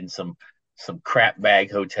I've stayed in some crap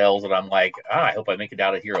bag hotels that I'm like, I hope I make it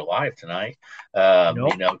out of here alive tonight.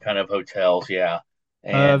 Yep. Kind of hotels, yeah.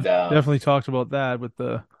 And I've definitely talked about that with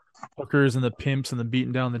the hookers and the pimps and the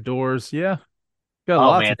beating down the doors. Yeah, got oh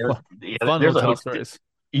lots man, of fun there's a hotel hotel. stories.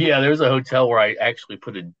 Yeah, there's a hotel where I actually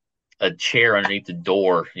put a chair underneath the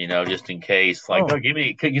door, just in case. Like, Oh, oh,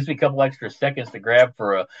 gives me a couple extra seconds to grab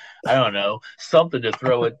for I don't know, something to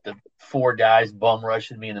throw at the four guys bum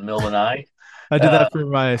rushing me in the middle of the night. I did Uh, that for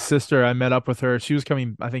my sister. I met up with her. She was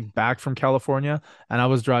coming, I think, back from California, and I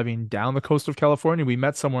was driving down the coast of California. We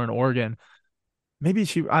met somewhere in Oregon. Maybe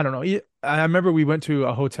I don't know. I remember we went to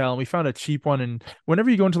a hotel and we found a cheap one. And whenever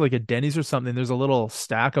you go into like a Denny's or something, there's a little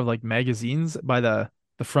stack of like magazines by the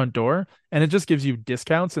front door, and it just gives you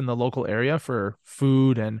discounts in the local area for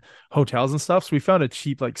food and hotels and stuff. So we found a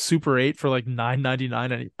cheap like Super 8 for like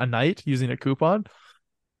 9.99 a night using a coupon.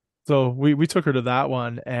 So we took her to that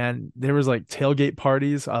one, and there was like tailgate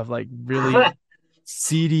parties of like really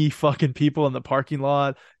seedy fucking people in the parking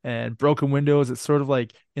lot and broken windows. It's sort of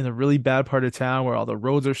like in a really bad part of town where all the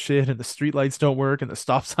roads are shit and the street lights don't work and the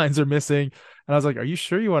stop signs are missing. And I was like, "Are you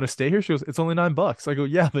sure you want to stay here?" She goes, "It's only $9." I go,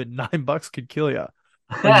 "Yeah, but $9 could kill you."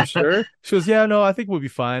 Are you sure? She goes, "Yeah, no, I think we'll be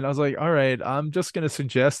fine." I was like, "All right, I'm just gonna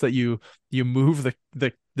suggest that you move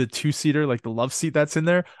the two-seater, like the love seat that's in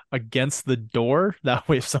there, against the door. That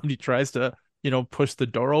way, if somebody tries to, push the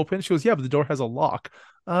door open." She goes, "Yeah, but the door has a lock."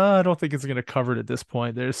 I don't think it's gonna cover it at this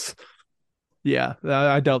point. Yeah,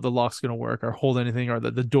 I doubt the lock's gonna work or hold anything, or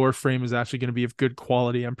the door frame is actually gonna be of good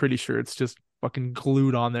quality. I'm pretty sure it's just fucking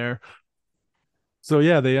glued on there. So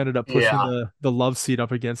yeah, they ended up pushing yeah, the love seat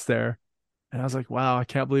up against there. And I was like, wow, I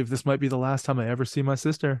can't believe this might be the last time I ever see my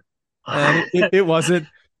sister. And it wasn't.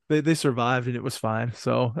 They survived and it was fine.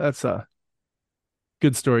 So that's a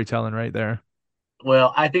good storytelling right there.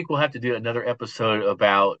 well, I think we'll have to do another episode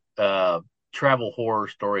about travel horror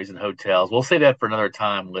stories in hotels. We'll say that for another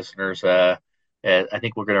time, listeners. I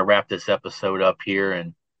think we're going to wrap this episode up here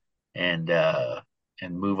and uh,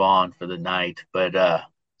 and move on for the night. But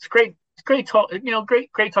it's great. It's great talk.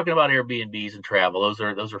 Great talking about Airbnbs and travel.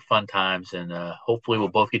 Those are fun times, and hopefully we'll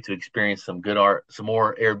both get to experience some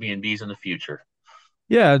more Airbnbs in the future.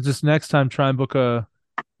 Yeah, just next time try and book a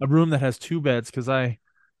room that has two beds because I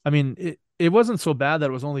mean it wasn't so bad that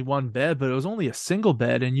it was only one bed, but it was only a single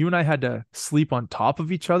bed and you and I had to sleep on top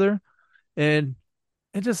of each other and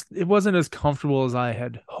it wasn't as comfortable as I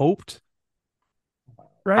had hoped,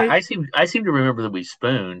 right? I seem to remember that we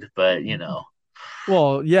spooned, but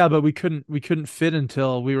Well, yeah, but we couldn't fit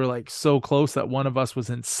until we were like so close that one of us was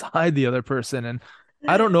inside the other person and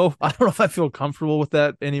I don't know if I feel comfortable with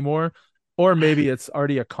that anymore or maybe it's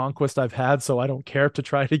already a conquest I've had so I don't care to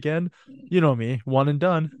try it again. You know me, one and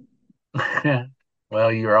done.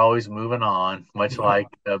 well, you're always moving on, Yeah.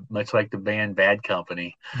 much like the band Bad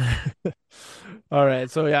Company. All right.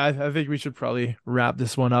 So yeah, I think we should probably wrap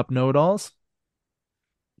this one up, know-it-alls.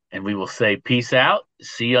 And we will say peace out.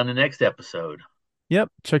 See you on the next episode. Yep.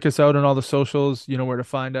 Check us out on all the socials. You know where to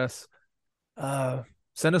find us. Uh,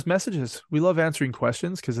 Send us messages. We love answering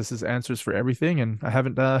questions because this is answers for everything, and I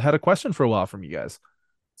haven't had a question for a while from you guys.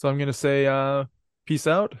 So I'm gonna say peace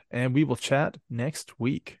out, and we will chat next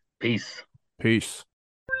week. Peace. Peace.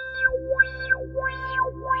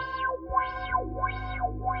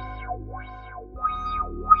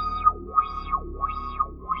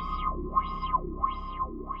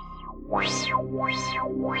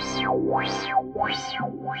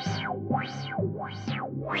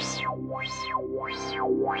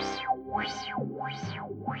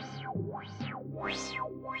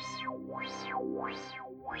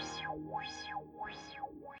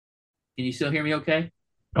 Can you still hear me okay?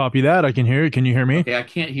 Copy that. I can hear you. Can you hear me? Okay, I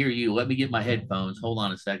can't hear you. Let me get my headphones. Hold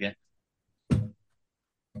on a second.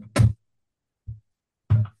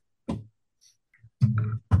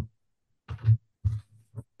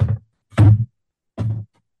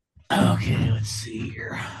 Okay, let's see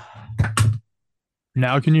here.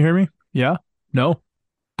 Now can you hear me? Yeah. No.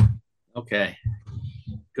 Okay,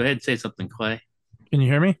 go ahead and say something, Clay. Can you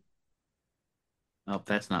hear me? Oh,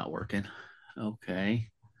 that's not working. Okay.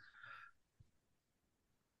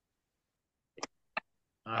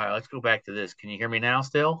 All right, let's go back to this. Can you hear me now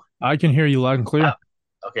still? I can hear you loud and Oh, clear.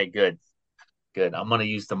 okay, good. Good. I'm going to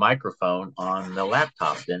use the microphone on the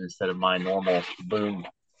laptop then instead of my normal boom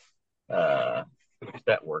uh,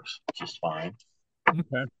 That works just fine.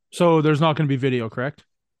 Okay. So there's not going to be video, correct?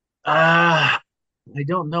 Ah, I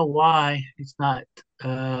don't know why it's not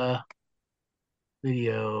uh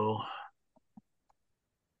video,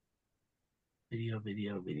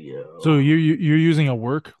 video. So you're using a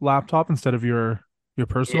work laptop instead of your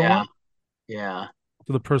personal Yeah, one? yeah.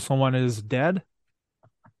 So the personal one is dead?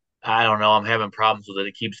 I don't know. I'm having problems with it.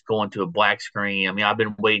 It keeps going to a black screen. I mean, I've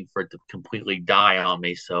been waiting for it to completely die on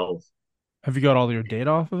me. So Have you got all your data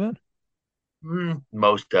off of it?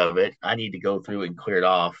 most of it, I need to go through and clear it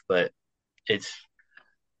off. But it's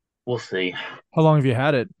we'll see. How long have you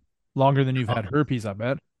had it? Longer than you've had herpes, I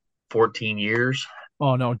bet. 14 years.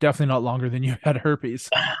 Oh no, definitely not longer than you had herpes.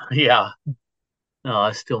 Yeah. No,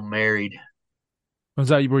 I'm still married. Was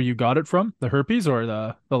that where you got it from? The herpes or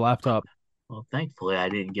the laptop? Well, thankfully, I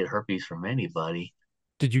didn't get herpes from anybody.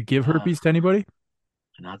 Did you give Uh, herpes to anybody?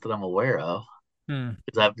 Not that I'm aware of, Hmm.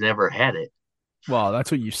 because I've never had it. Well,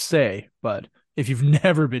 that's what you say, but if you've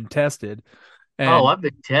never been tested Oh, and I've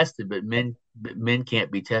been tested, but men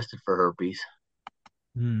can't be tested for herpes.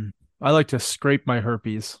 hmm, I like to scrape my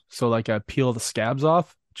herpes, so like I peel the scabs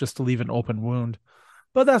off just to leave an open wound.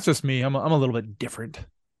 But that's just me. I'm a little bit different.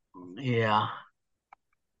 Yeah.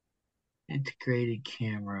 Integrated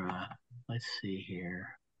camera. Let's see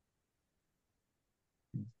here.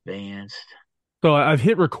 Advanced. So I've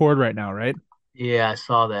hit record right now, right? Yeah, I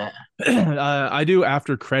saw that. I do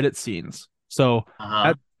after credit scenes. So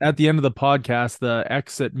Uh-huh. at the end of the podcast, the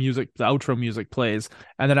exit music, the outro music plays,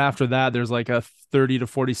 and then after that, there's like a 30 to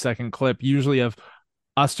 40-second clip, usually of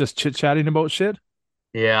us just chit chatting about shit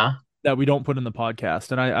Yeah. that we don't put in the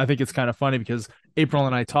podcast. And I think it's kind of funny because April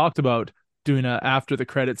and I talked about doing a after the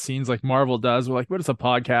credit scenes like Marvel does. We're like, what is a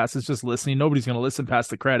podcast? It's just listening. Nobody's going to listen past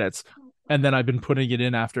the credits. And then I've been putting it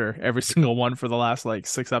in after every single one for the last like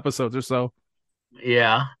 6 episodes or so.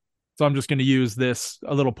 Yeah. So I'm just going to use this,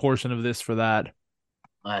 a little portion of this for that.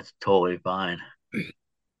 That's totally fine.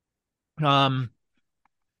 Um,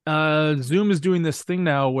 Zoom is doing this thing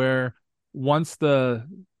now where once the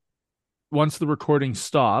once the recording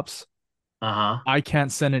stops, Uh-huh. I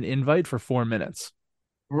can't send an invite for 4 minutes.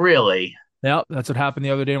 Really? Yeah, that's what happened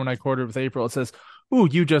the other day when I recorded with April. It says, "Ooh,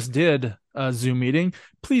 you just did a Zoom meeting.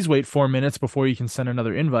 Please wait 4 minutes before you can send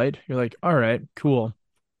another invite." You're like, "All right, cool."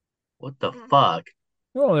 What the fuck?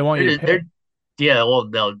 Well, they want you to pay. They're yeah, well,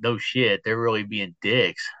 no shit. They're really being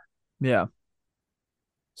dicks. Yeah.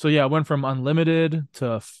 So yeah, it went from unlimited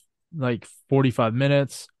to like 45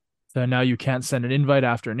 minutes. So now you can't send an invite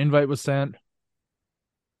after an invite was sent.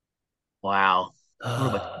 Wow. What a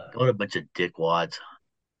bunch, I what a bunch of dickwads.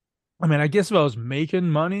 mean, I guess if I was making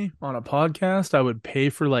money on a podcast, I would pay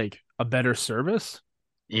for like a better service.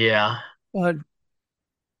 Yeah. But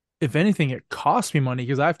if anything, it costs me money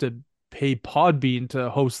because I have to pay Podbean to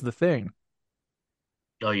host the thing.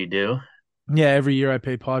 Oh, you do? Yeah, every year I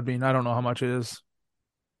pay Podbean. I don't know how much it is.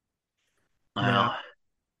 Yeah. Wow.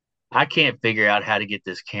 I can't figure out how to get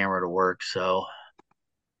this camera to work, so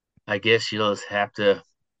I guess you'll just have to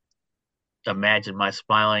imagine my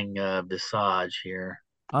smiling visage here.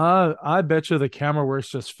 I bet you the camera works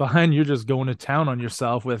just fine. You're just going to town on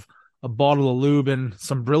yourself with a bottle of lube and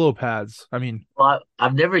some Brillo pads. I mean, Well,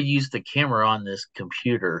 I've never used the camera on this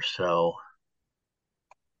computer, so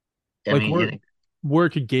I like mean,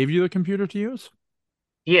 work gave you the computer to use?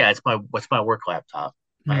 yeah, it's my work laptop.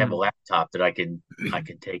 I have a Hmm. laptop that I can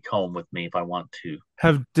take home with me if I want to.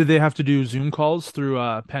 Did they have to do Zoom calls through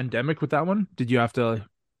pandemic with that one? Did you have to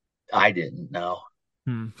I didn't know.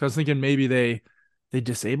 'cause I was thinking maybe they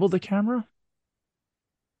disabled the camera?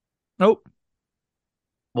 Nope.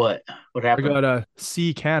 What I happened? got a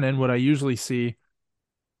C Canon, what I usually see.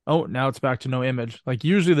 Oh, now it's back to no image. Like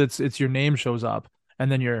usually that's it's your name shows up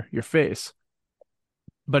and then your face.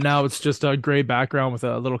 But now it's just a gray background with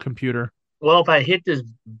a little computer. Well, if I hit this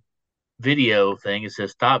video thing, it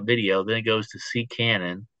says stop video, then it goes to see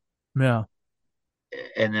Canon, Yeah.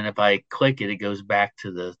 and then if I click it, it goes back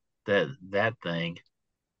to that thing.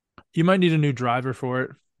 You might need a new driver for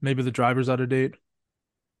it. Maybe the driver's out of date.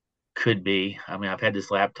 Could be. I mean, I've had this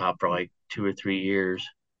laptop for like 2 or 3 years.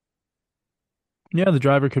 Yeah, the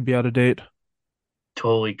driver could be out of date.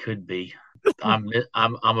 Totally could be. I'm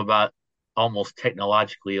about almost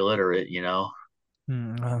technologically illiterate, you know.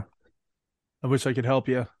 Hmm, I wish I could help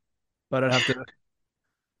you, but I'd have to.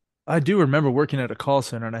 I do remember working at a call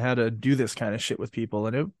center and I had to do this kind of shit with people,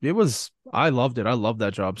 and it was I loved it. I loved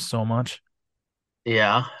that job so much.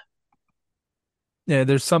 Yeah, Yeah,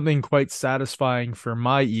 there's something quite satisfying for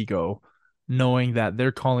my ego knowing that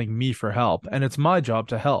they're calling me for help and it's my job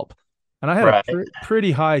to help. And I had a right.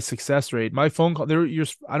 pretty high success rate. My phone call there you're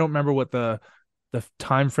I don't remember what the the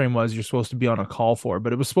time frame was you're supposed to be on a call for,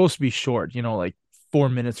 but it was supposed to be short, like 4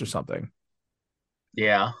 minutes or something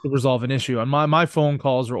Yeah. to resolve an issue. And my phone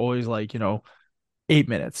calls were always like, 8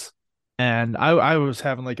 minutes. And I was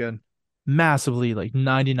having like a massively like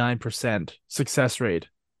 99% success rate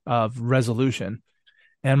of resolution.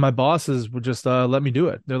 And my bosses would just let me do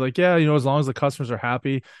it. They're like, yeah, as long as the customers are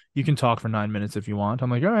happy, you can talk for 9 minutes if you want.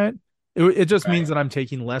 I'm like, all right. It just Right. means that I'm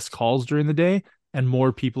taking less calls during the day and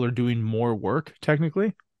more people are doing more work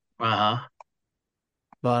technically. Uh-huh.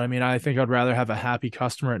 But I mean, I think I'd rather have a happy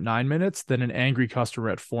customer at 9 minutes than an angry customer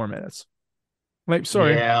at 4 minutes. Like,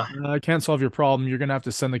 sorry, Yeah. I can't solve your problem. You're going to have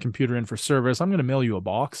to send the computer in for service. I'm going to mail you a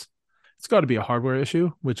box. It's got to be a hardware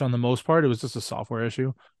issue, which on the most part, it was just a software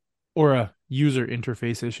issue or a user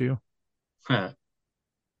interface issue. Huh.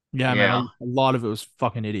 Yeah, man, Yeah. a lot of it was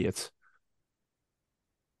fucking idiots.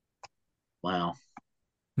 Wow.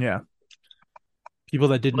 Yeah. People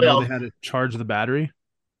that didn't know they Well, had to charge the battery.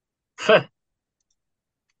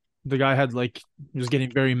 The guy had like, he was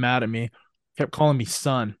getting very mad at me, kept calling me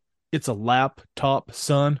son. It's a laptop,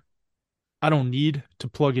 son. I don't need to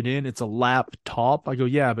plug it in. It's a laptop. I go,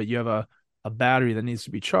 yeah, but you have a battery that needs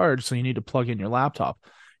to be charged, so you need to plug in your laptop.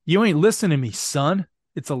 You ain't listening to me, son.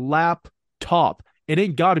 It's a laptop. It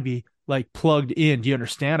ain't got to be like plugged in. Do you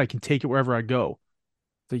understand? I can take it wherever I go.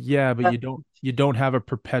 So yeah, but you don't have a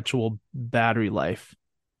perpetual battery life.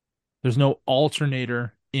 There's no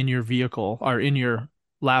alternator in your vehicle or in your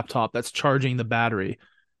laptop that's charging the battery.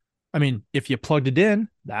 I mean, if you plugged it in,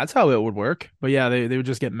 that's how it would work. But yeah, they would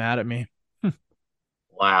just get mad at me.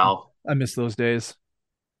 wow. I miss those days.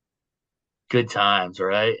 Good times,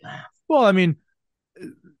 right? Well, I mean,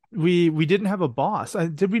 we didn't have a boss.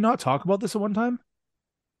 Did we not talk about this at one time?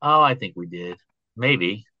 Oh, I think we did.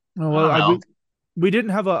 Maybe. Oh, I well, don't know. we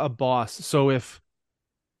didn't have a boss. So if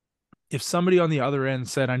somebody on the other end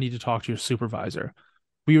said I need to talk to your supervisor,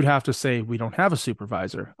 we would have to say we don't have a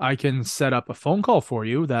supervisor. I can set up a phone call for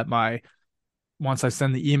you that my once I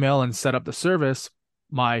send the email and set up the service,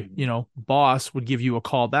 my, boss would give you a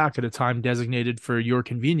call back at a time designated for your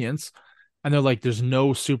convenience. And they're like, there's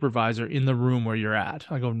no supervisor in the room where you're at.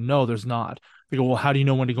 I go, no, there's not. They go, well, how do you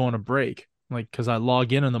know when to go on a break? I'm like, because I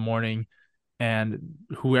log in the morning and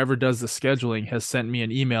whoever does the scheduling has sent me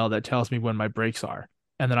an email that tells me when my breaks are.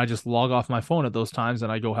 And then I just log off my phone at those times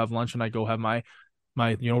and I go have lunch and I go have my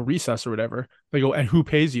recess or whatever. They go, and who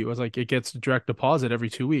pays you? I was like, it gets direct deposit every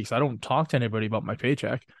 2 weeks. I don't talk to anybody about my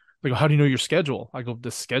paycheck. They go, how do you know your schedule? I go, the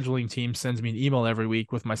scheduling team sends me an email every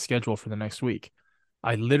week with my schedule for the next week.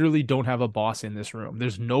 I literally don't have a boss in this room.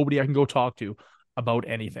 There's nobody I can go talk to about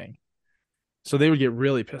anything. So they would get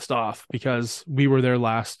really pissed off because we were their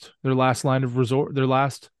last line of resort, their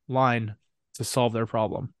last line to solve their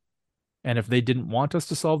problem. And if they didn't want us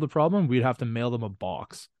to solve the problem, we'd have to mail them a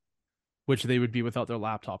box, which they would be without their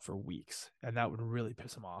laptop for weeks. And that would really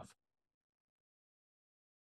piss them off.